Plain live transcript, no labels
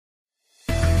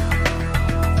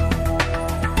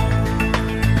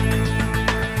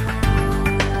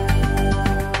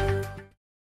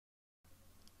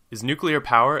Is nuclear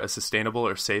power a sustainable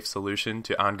or safe solution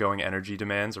to ongoing energy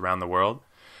demands around the world?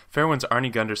 Fairewinds'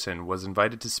 Arnie Gundersen was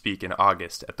invited to speak in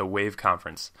August at the WAVE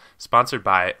conference, sponsored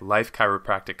by Life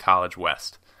Chiropractic College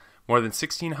West. More than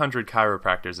 1,600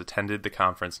 chiropractors attended the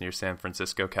conference near San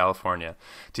Francisco, California,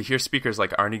 to hear speakers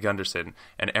like Arnie Gundersen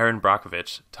and Aaron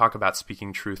Brockovich talk about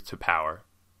speaking truth to power.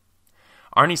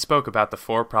 Arnie spoke about the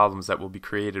 4 problems that will be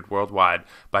created worldwide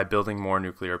by building more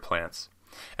nuclear plants.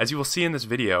 As you will see in this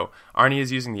video, Arnie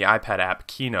is using the iPad app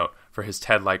Keynote for his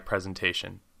TED-like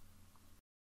presentation.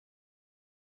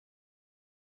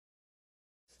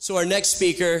 So our next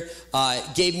speaker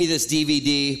gave me this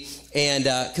DVD, and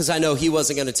because I know he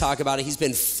wasn't going to talk about it, he's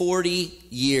been 40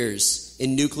 years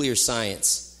in nuclear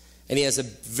science, and he has a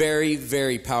very,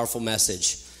 very powerful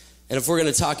message. And if we're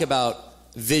going to talk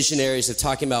about visionaries, of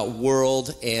talking about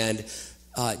world and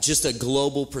just a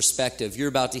global perspective, you're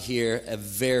about to hear a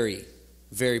very,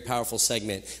 very powerful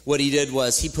segment. What he did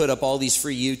was he put up all these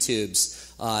free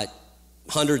YouTubes,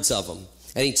 hundreds of them,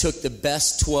 and he took the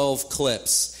best 12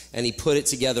 clips and he put it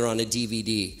together on a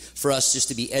DVD for us just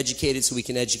to be educated so we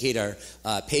can educate our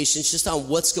patients just on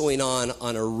what's going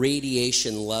on a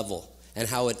radiation level and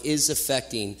how it is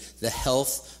affecting the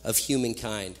health of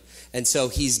humankind. And so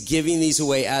he's giving these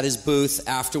away at his booth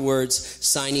afterwards,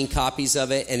 signing copies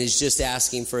of it, and is just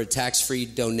asking for a tax-free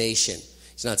donation.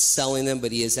 He's not selling them,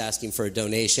 but he is asking for a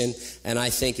donation. And I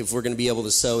think if we're going to be able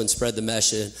to sow and spread the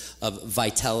message of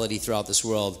vitality throughout this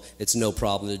world, it's no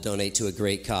problem to donate to a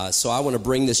great cause. So I want to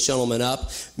bring this gentleman up,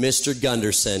 Mr.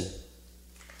 Gundersen,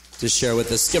 to share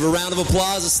with us. Give a round of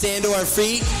applause and stand to our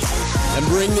feet and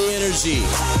bring the energy.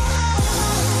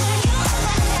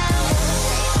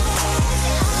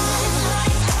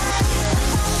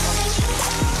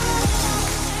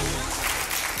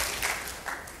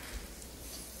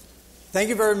 Thank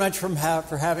you very much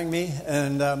for having me,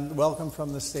 and welcome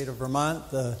from the state of Vermont,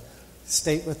 the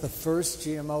state with the first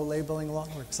GMO labeling law.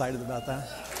 We're excited about that.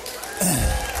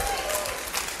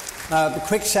 The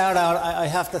quick shout out, I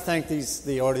have to thank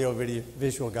the audio video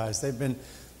visual guys. They've been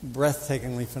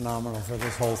breathtakingly phenomenal for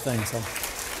this whole thing. So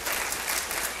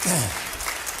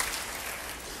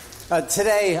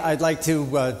today I'd like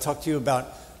to talk to you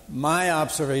about my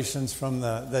observations from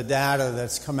the data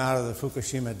that's come out of the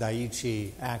Fukushima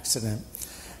Daiichi accident.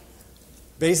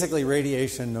 Basically,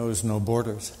 radiation knows no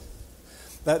borders.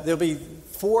 There'll be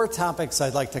 4 topics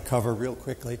I'd like to cover real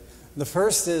quickly. The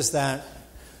first is that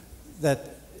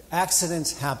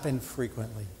accidents happen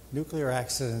frequently. Nuclear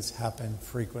accidents happen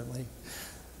frequently.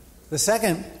 The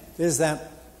second is that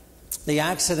the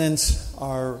accidents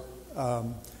are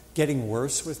getting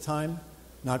worse with time,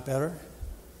 not better.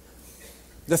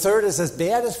 The third is, as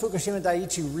bad as Fukushima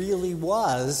Daiichi really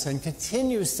was and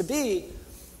continues to be,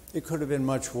 it could have been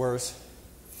much worse.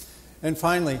 And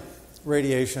finally,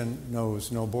 radiation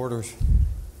knows no borders.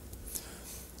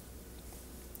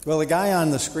 Well, the guy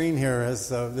on the screen here has,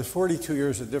 there's 42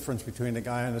 years of difference between the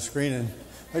guy on the screen and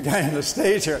the guy on the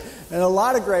stage here, and a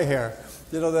lot of gray hair.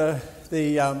 You know,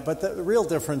 but the real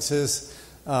difference is,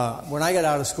 when I got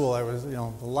out of school, I was, a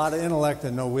lot of intellect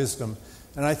and no wisdom.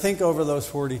 And I think over those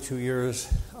 42 years,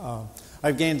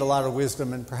 I've gained a lot of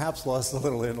wisdom and perhaps lost a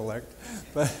little intellect.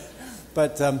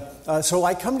 So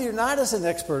I come to you not as an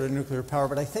expert in nuclear power,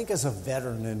 but I think as a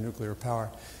veteran in nuclear power.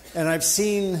 And I've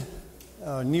seen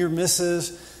near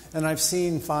misses, and I've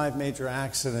seen 5 major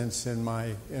accidents in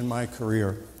my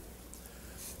career.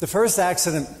 The first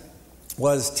accident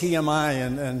was TMI,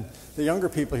 and the younger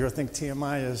people here think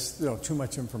TMI is too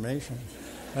much information.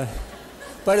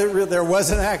 But there was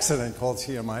an accident called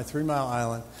TMI, 3 Mile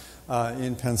Island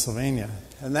in Pennsylvania.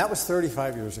 And that was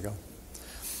 35 years ago.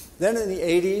 Then in the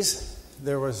 80s,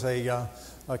 there was a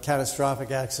catastrophic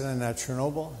accident at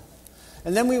Chernobyl.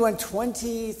 And then we went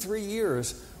 23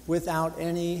 years without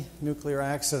any nuclear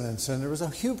accidents. And there was a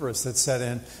hubris that set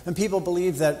in. And people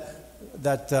believed that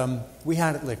we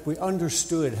had it licked. We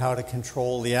understood how to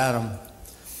control the atom.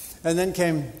 And then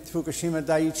came Fukushima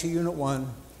Daiichi Unit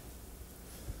 1,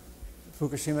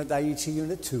 Fukushima Daiichi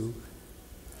Unit 2,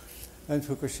 and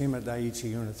Fukushima Daiichi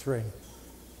Unit 3.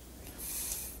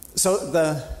 So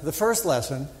the first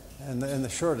lesson, and the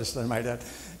shortest I might add,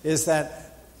 is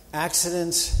that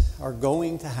accidents are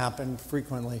going to happen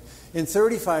frequently. In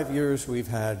 35 years, we've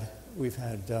had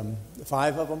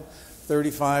 5 of them.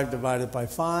 35 divided by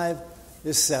 5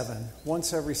 is 7.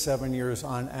 Once every 7 years,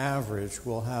 on average,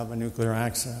 we'll have a nuclear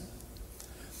accident.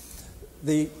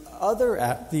 The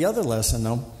other lesson,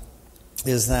 though,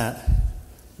 is that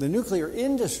the nuclear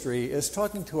industry is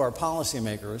talking to our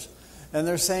policymakers, and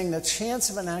they're saying the chance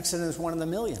of an accident is 1 in a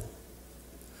million.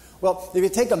 Well, if you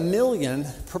take 1 million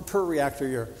per reactor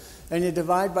year, and you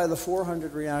divide by the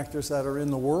 400 reactors that are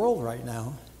in the world right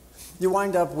now, you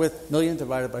wind up with million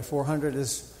divided by 400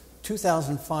 is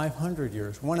 2,500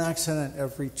 years. One accident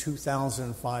every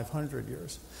 2,500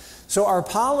 years. So our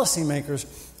policymakers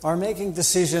are making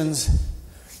decisions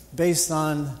based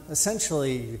on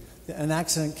essentially an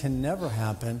accident can never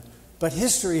happen, but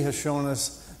history has shown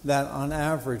us that on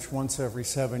average once every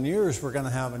 7 years we're going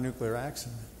to have a nuclear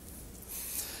accident.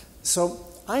 So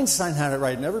Einstein had it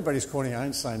right, and everybody's quoting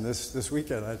Einstein this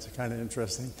weekend. That's kind of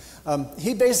interesting.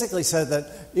 He basically said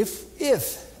that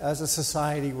if as a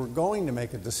society we're going to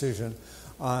make a decision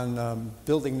on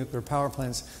building nuclear power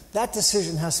plants, that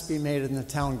decision has to be made in the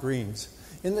town greens,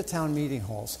 in the town meeting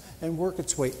halls, and work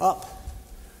its way up.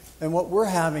 And what we're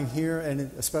having here,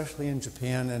 and especially in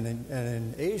Japan and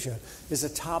in Asia, is a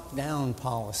top-down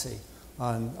policy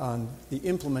on the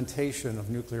implementation of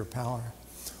nuclear power.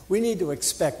 We need to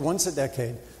expect once a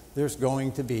decade there's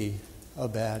going to be a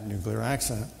bad nuclear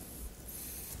accident.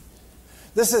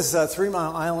 This is 3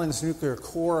 Mile Island's nuclear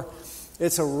core.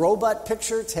 It's a robot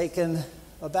picture taken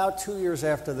about 2 years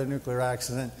after the nuclear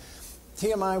accident.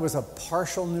 TMI was a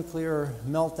partial nuclear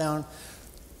meltdown.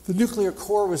 The nuclear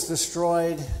core was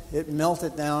destroyed, it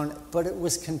melted down, but it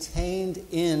was contained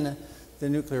in the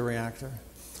nuclear reactor.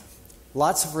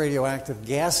 Lots of radioactive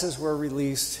gases were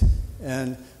released,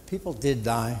 and people did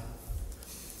die.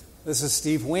 This is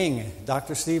Steve Wing.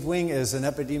 Dr. Steve Wing is an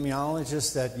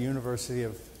epidemiologist at the University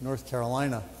of North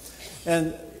Carolina.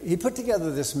 And he put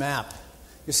together this map.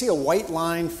 You see a white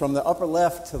line from the upper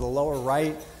left to the lower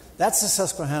right. That's the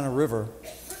Susquehanna River,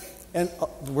 and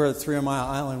where 3 Mile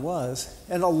Island was.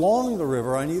 And along the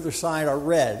river on either side are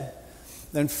red.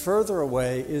 Then further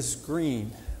away is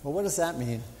green. Well, what does that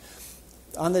mean?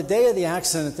 On the day of the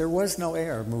accident, there was no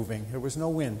air moving. There was no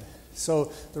wind.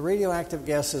 So the radioactive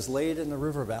gases laid in the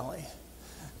river valley.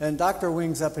 And Dr.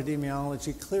 Wing's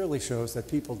epidemiology clearly shows that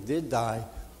people did die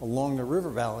along the river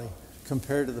valley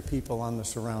compared to the people on the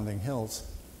surrounding hills.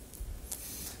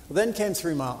 Well, then came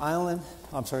 3 Mile Island.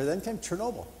 Then came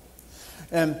Chernobyl.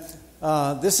 And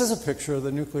this is a picture of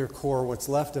the nuclear core, what's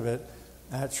left of it,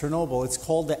 at Chernobyl. It's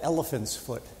called the elephant's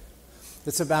foot.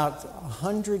 It's about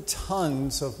 100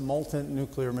 tons of molten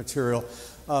nuclear material.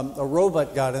 A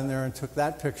robot got in there and took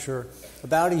that picture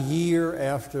about a year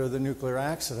after the nuclear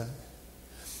accident.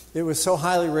 It was so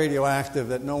highly radioactive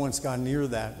that no one's gone near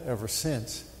that ever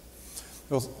since.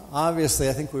 Well, obviously,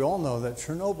 I think we all know that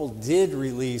Chernobyl did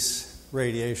release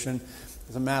radiation.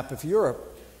 There's a map of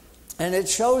Europe. And it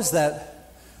shows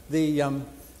that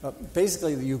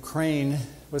basically the Ukraine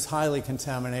was highly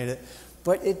contaminated,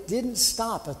 but it didn't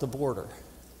stop at the border.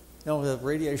 You know, the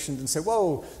radiation didn't say,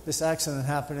 whoa, this accident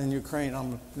happened in Ukraine,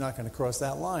 I'm not going to cross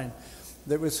that line.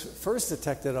 It was first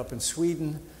detected up in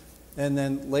Sweden, and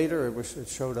then later it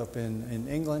showed up in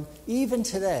England. Even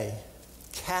today,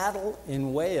 cattle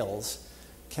in Wales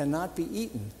cannot be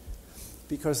eaten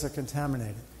because they're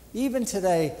contaminated. Even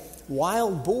today,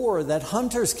 wild boar that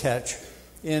hunters catch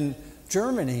in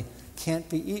Germany can't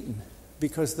be eaten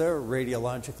because they're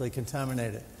radiologically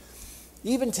contaminated.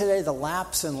 Even today, the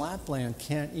Lapps in Lapland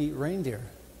can't eat reindeer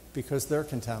because they're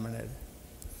contaminated.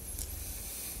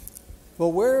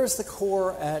 Well, where is the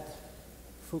core at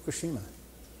Fukushima?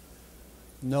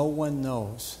 No one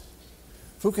knows.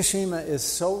 Fukushima is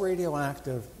so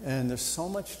radioactive and there's so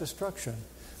much destruction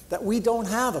that we don't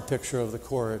have a picture of the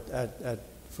core at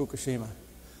Fukushima.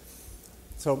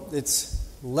 So it's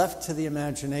left to the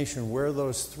imagination where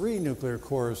those 3 nuclear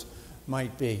cores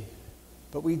might be.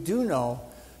 But we do know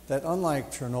that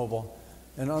unlike Chernobyl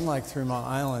and unlike 3 Mile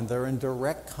Island, they're in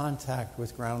direct contact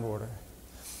with groundwater.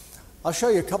 I'll show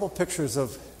you a couple pictures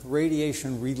of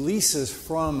radiation releases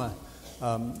from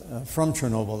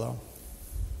Chernobyl, though.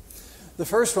 The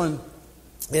first one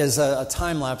is a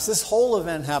time lapse. This whole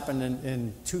event happened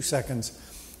in 2 seconds.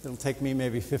 It'll take me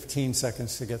maybe 15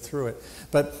 seconds to get through it.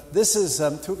 But this is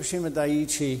Fukushima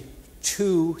Daiichi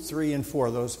 2, 3, and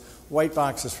 4. Those white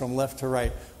boxes from left to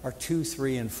right are 2,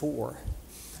 3, and 4.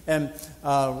 And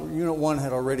Unit 1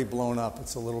 had already blown up.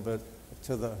 It's a little bit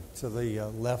to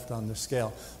the left on the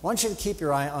scale. I want you to keep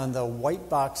your eye on the white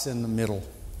box in the middle.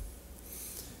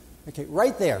 Okay,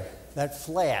 right there, that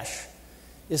flash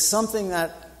is something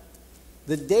that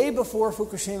the day before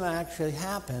Fukushima actually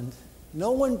happened,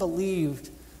 no one believed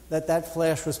that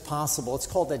flash was possible. It's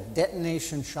called a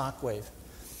detonation shockwave.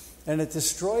 And it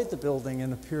destroyed the building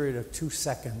in a period of 2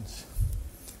 seconds.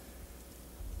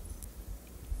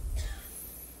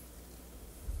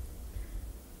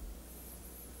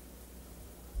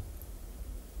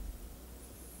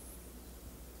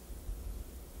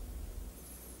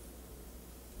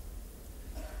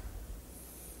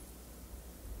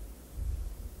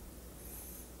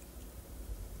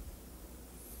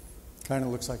 Kind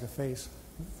of looks like a face.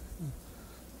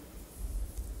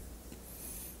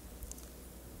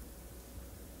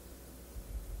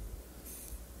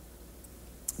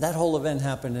 That whole event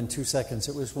happened in 2 seconds.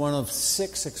 It was one of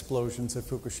 6 explosions at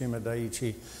Fukushima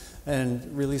Daiichi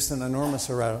and released an enormous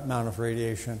amount of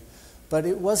radiation. But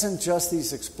it wasn't just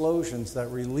these explosions that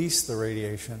released the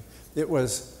radiation. It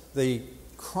was the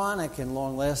chronic and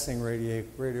long-lasting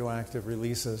radioactive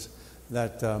releases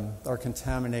that are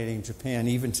contaminating Japan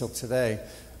even till today.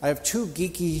 I have 2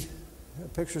 geeky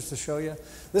pictures to show you.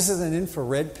 This is an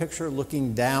infrared picture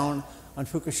looking down on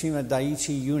Fukushima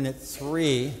Daiichi Unit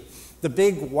 3. The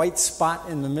big white spot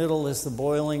in the middle is the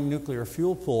boiling nuclear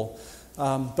fuel pool.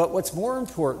 But what's more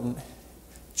important,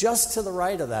 just to the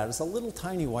right of that is a little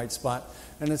tiny white spot,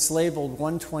 and it's labeled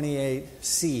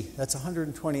 128C. That's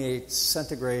 128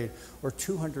 centigrade or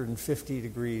 250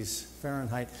 degrees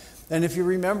Fahrenheit. And if you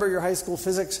remember your high school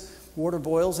physics, water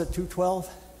boils at 212.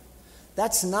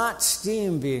 That's not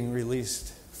steam being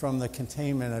released from the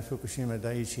containment at Fukushima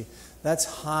Daiichi. That's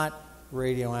hot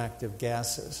radioactive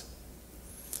gases.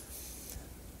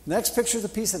 Next picture is a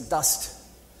piece of dust.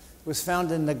 It was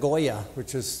found in Nagoya,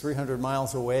 which is 300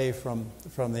 miles away from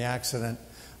the accident.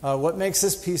 What makes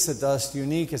this piece of dust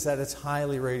unique is that it's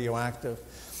highly radioactive.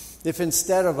 If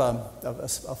instead of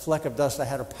a fleck of dust I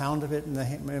had a pound of it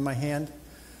in my hand,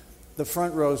 the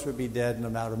front rows would be dead in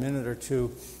about a minute or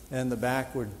 2, and the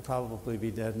back would probably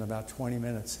be dead in about 20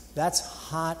 minutes. That's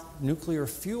hot nuclear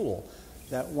fuel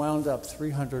that wound up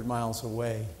 300 miles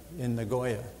away in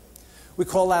Nagoya. We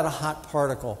call that a hot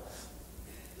particle.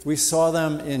 We saw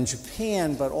them in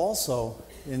Japan, but also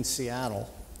in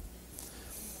Seattle.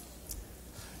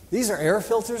 These are air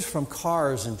filters from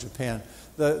cars in Japan.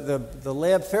 The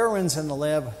lab, Fairewinds and the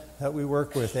lab that we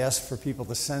work with asked for people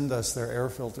to send us their air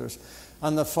filters.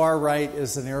 On the far right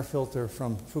is an air filter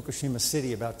from Fukushima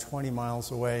City, about 20 miles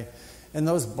away. And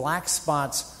those black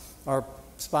spots are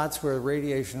spots where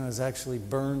radiation has actually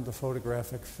burned the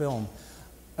photographic film.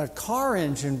 A car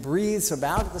engine breathes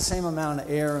about the same amount of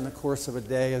air in the course of a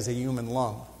day as a human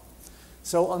lung.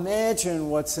 So imagine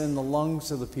what's in the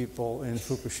lungs of the people in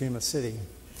Fukushima City.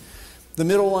 The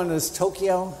middle one is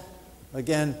Tokyo,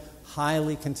 again,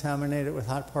 highly contaminated with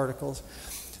hot particles.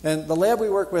 And the lab we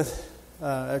work with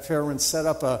at Fairewinds set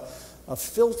up a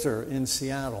filter in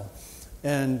Seattle.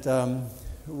 And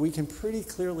we can pretty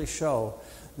clearly show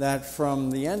that from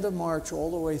the end of March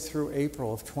all the way through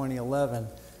April of 2011,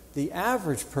 the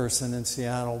average person in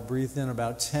Seattle breathed in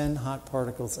about 10 hot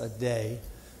particles a day.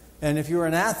 And if you were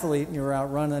an athlete and you were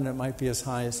out running, it might be as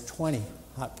high as 20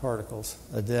 hot particles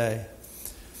a day.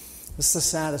 This is the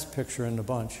saddest picture in the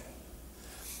bunch.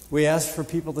 We asked for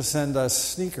people to send us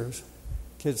sneakers,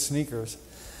 kids' sneakers.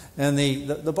 And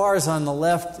the bars on the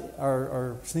left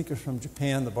are sneakers from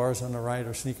Japan. The bars on the right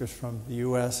are sneakers from the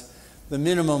U.S. The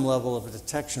minimum level of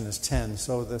detection is 10,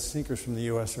 so the sneakers from the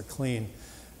U.S. are clean.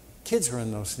 Kids are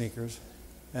in those sneakers,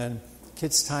 and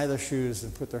kids tie their shoes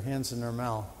and put their hands in their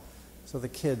mouth, so the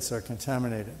kids are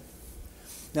contaminated.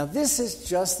 Now, this is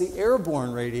just the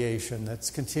airborne radiation that's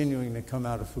continuing to come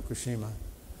out of Fukushima.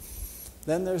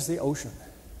 Then there's the ocean.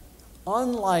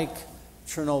 Unlike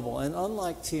Chernobyl and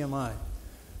unlike TMI,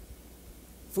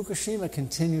 Fukushima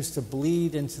continues to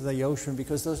bleed into the ocean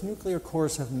because those nuclear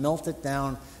cores have melted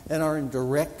down and are in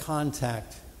direct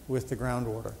contact with the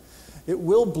groundwater. It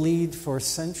will bleed for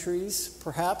centuries,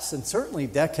 perhaps, and certainly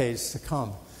decades to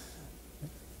come.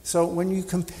 So when you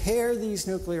compare these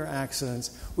nuclear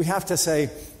accidents, we have to say,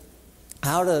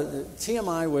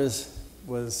 TMI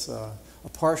was a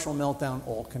partial meltdown,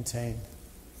 all contained.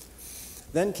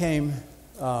 Then came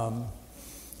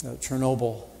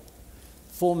Chernobyl,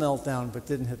 full meltdown, but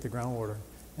didn't hit the groundwater.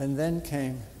 And then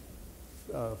came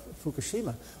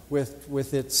Fukushima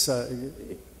with its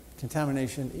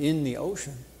contamination in the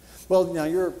ocean. Well, now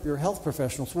you're health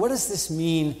professionals. What does this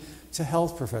mean to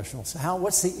health professionals?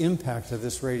 What's the impact of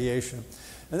this radiation?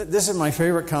 And this is my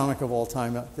favorite comic of all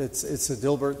time. It's a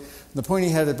Dilbert. The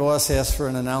pointy-headed boss asks for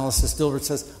an analysis. Dilbert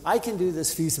says, "I can do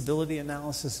this feasibility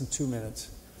analysis in 2 minutes."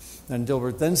 And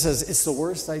Dilbert then says, "It's the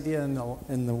worst idea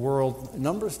in the world.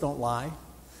 Numbers don't lie."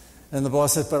 And the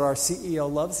boss says, "But our CEO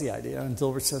loves the idea." And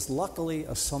Dilbert says, "Luckily,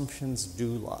 assumptions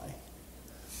do lie."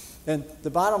 And the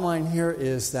bottom line here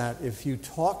is that if you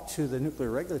talk to the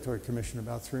Nuclear Regulatory Commission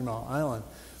about 3 Mile Island,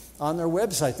 on their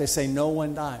website they say no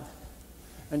one died.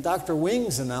 And Dr.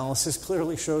 Wing's analysis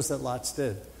clearly shows that lots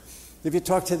did. If you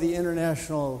talk to the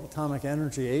International Atomic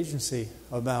Energy Agency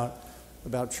about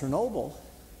Chernobyl,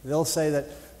 they'll say that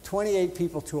 28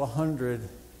 people to 100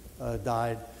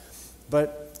 died.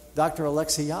 But Dr.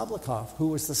 Alexei Yablokov, who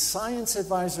was the science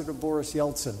advisor to Boris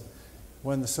Yeltsin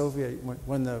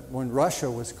when Russia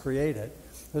was created,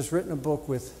 has written a book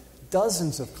with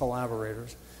dozens of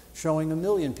collaborators showing 1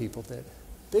 million people did.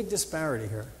 Big disparity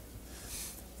here.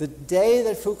 The day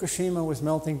that Fukushima was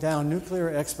melting down, nuclear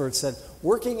experts said,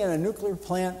 working in a nuclear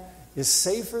plant is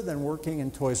safer than working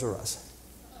in Toys R Us.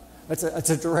 That's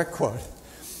a direct quote.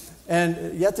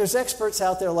 And yet there's experts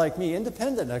out there like me,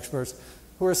 independent experts,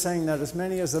 who are saying that as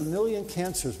many as 1 million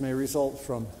cancers may result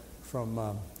from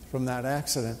that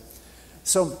accident.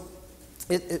 So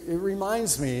it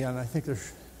reminds me, and I think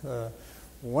there's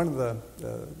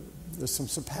there's some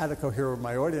simpatico here with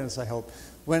my audience, I hope.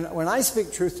 When I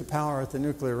speak truth to power at the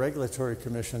Nuclear Regulatory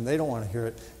Commission, they don't want to hear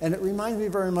it. And it reminds me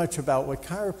very much about what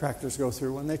chiropractors go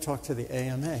through when they talk to the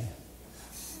AMA.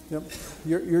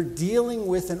 You're dealing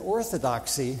with an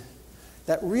orthodoxy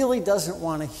that really doesn't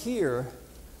want to hear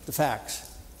the facts.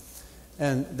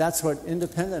 And that's what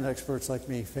independent experts like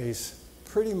me face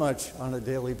pretty much on a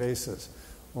daily basis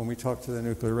when we talk to the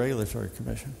Nuclear Regulatory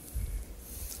Commission.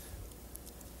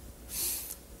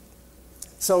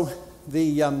 So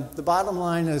the bottom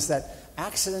line is that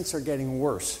accidents are getting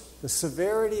worse. The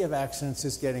severity of accidents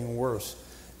is getting worse,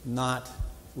 not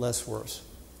less worse.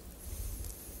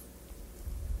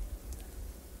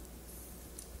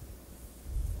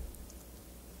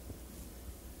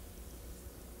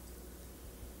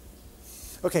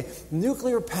 Okay,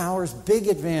 nuclear power's big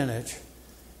advantage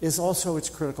is also its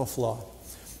critical flaw.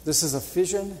 This is a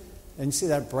fission, and you see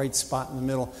that bright spot in the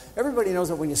middle. Everybody knows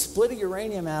that when you split a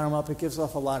uranium atom up, it gives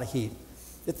off a lot of heat.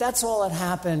 If that's all that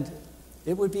happened,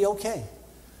 it would be okay.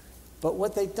 But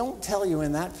what they don't tell you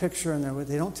in that picture and what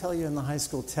they don't tell you in the high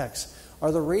school text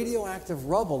are the radioactive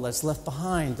rubble that's left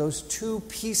behind. Those two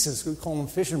pieces, we call them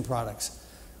fission products,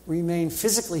 remain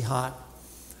physically hot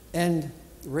and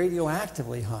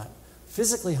radioactively hot.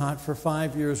 Physically hot for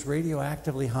 5 years,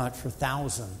 radioactively hot for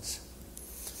thousands.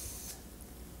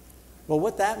 Well,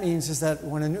 what that means is that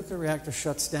when a nuclear reactor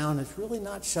shuts down, it's really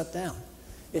not shut down.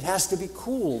 It has to be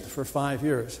cooled for 5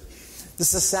 years. This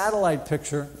is a satellite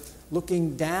picture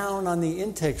looking down on the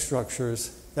intake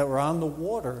structures that were on the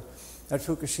water at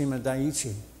Fukushima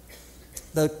Daiichi.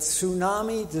 The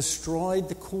tsunami destroyed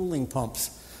the cooling pumps.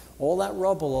 All that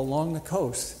rubble along the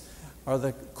coast are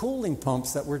the cooling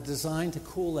pumps that were designed to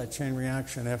cool that chain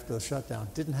reaction after the shutdown.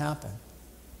 Didn't happen.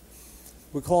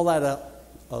 We call that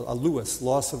a Lewis,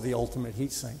 loss of the ultimate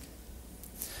heat sink.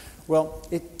 Well,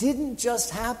 it didn't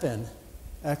just happen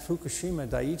at Fukushima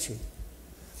Daiichi.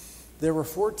 There were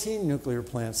 14 nuclear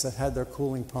plants that had their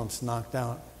cooling pumps knocked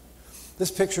out.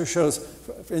 This picture shows,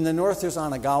 in the north there's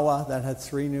Onagawa, that had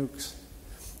 3 nukes.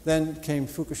 Then came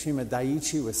Fukushima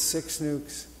Daiichi with 6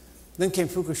 nukes. Then came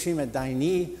Fukushima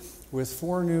Daini with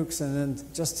 4 nukes, and then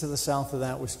just to the south of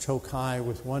that was Chokai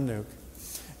with 1 nuke.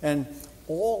 And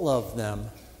all of them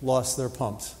lost their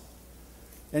pumps.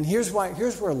 And here's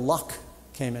where luck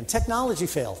came in. Technology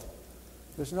failed.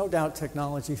 There's no doubt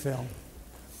technology failed.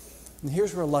 And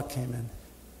here's where luck came in.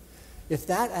 If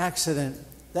that accident,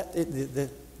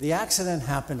 the accident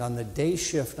happened on the day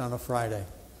shift on a Friday,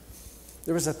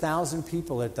 there was 1,000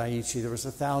 people at Daiichi, there was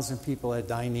 1,000 people at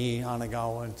Daini,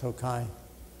 Onagawa, and Tokai.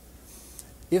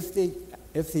 If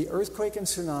the earthquake and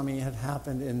tsunami had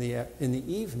happened in the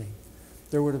evening,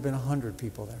 there would have been 100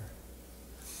 people there.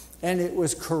 And it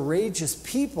was courageous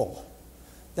people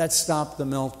that stopped the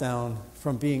meltdown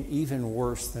from being even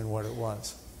worse than what it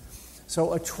was.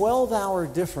 So a 12-hour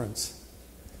difference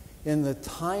in the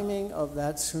timing of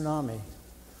that tsunami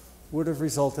would have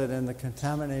resulted in the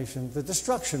contamination, the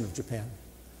destruction of Japan,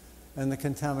 and the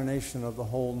contamination of the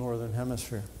whole northern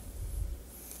hemisphere.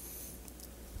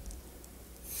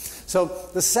 So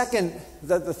the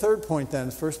third point then,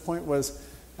 the first point was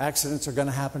accidents are going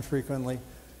to happen frequently.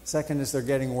 Second is they're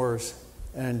getting worse.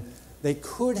 And they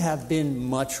could have been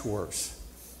much worse,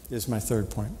 is my third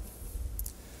point.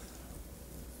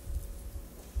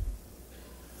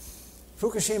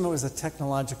 Fukushima was a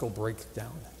technological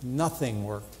breakdown. Nothing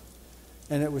worked.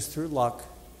 And it was through luck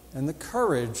and the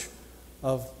courage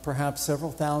of perhaps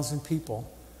several thousand people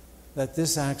that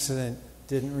this accident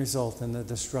didn't result in the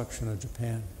destruction of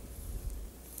Japan.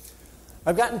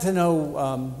 I've gotten to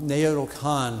know Naoto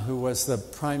Kan, who was the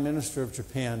Prime Minister of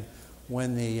Japan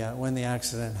when the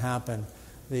accident happened.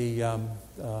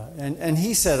 And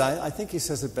he said, I think he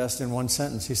says it best in one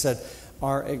sentence. He said,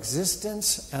 "Our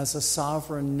existence as a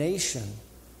sovereign nation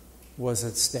was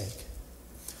at stake."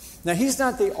 Now, he's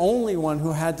not the only one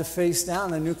who had to face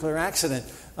down a nuclear accident.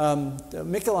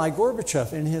 Mikhail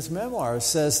Gorbachev, in his memoirs,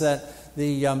 says that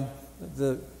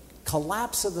the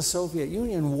collapse of the Soviet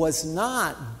Union was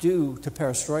not due to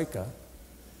perestroika.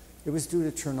 It was due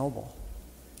to Chernobyl.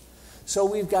 So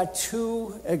we've got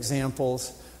 2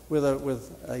 examples with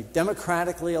a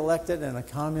democratically elected and a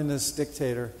communist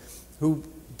dictator who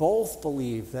both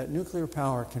believe that nuclear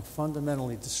power can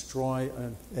fundamentally destroy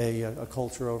a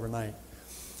culture overnight.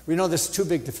 We know this is too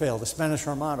big to fail. The Spanish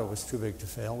Armada was too big to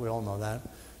fail. We all know that.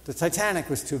 The Titanic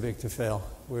was too big to fail.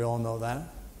 We all know that.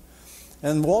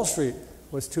 And Wall Street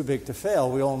was too big to fail.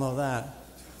 We all know that.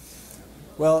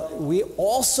 Well, we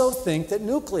also think that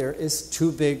nuclear is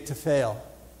too big to fail.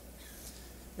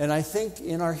 And I think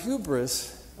in our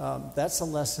hubris, that's a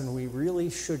lesson we really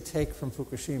should take from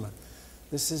Fukushima.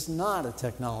 This is not a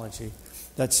technology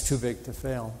that's too big to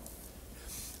fail.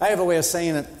 I have a way of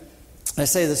saying it. I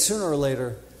say that sooner or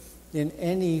later, in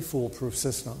any foolproof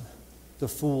system, the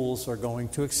fools are going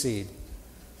to exceed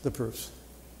the proofs.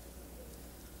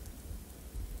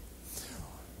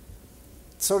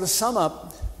 So to sum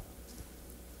up,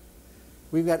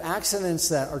 we've got accidents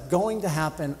that are going to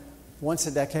happen once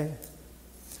a decade.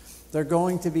 They're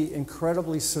going to be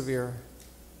incredibly severe.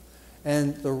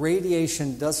 And the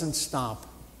radiation doesn't stop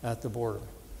at the border.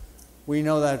 We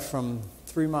know that from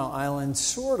 3 Mile Island,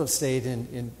 sort of stayed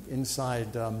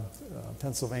inside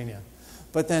Pennsylvania.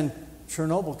 But then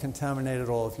Chernobyl contaminated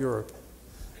all of Europe.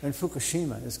 And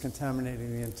Fukushima is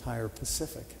contaminating the entire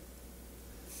Pacific.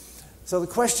 So the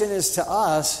question is to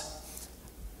us,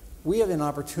 we have an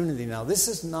opportunity now. This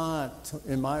is not,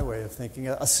 in my way of thinking,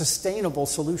 a sustainable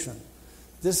solution.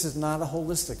 This is not a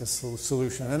holistic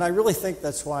solution. And I really think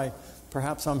that's why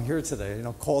perhaps I'm here today,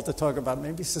 called to talk about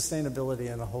maybe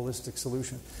sustainability and a holistic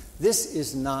solution. This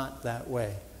is not that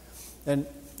way. And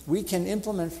we can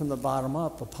implement from the bottom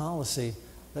up a policy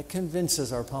that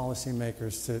convinces our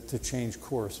policymakers to change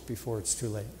course before it's too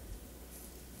late.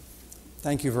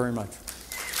 Thank you very much.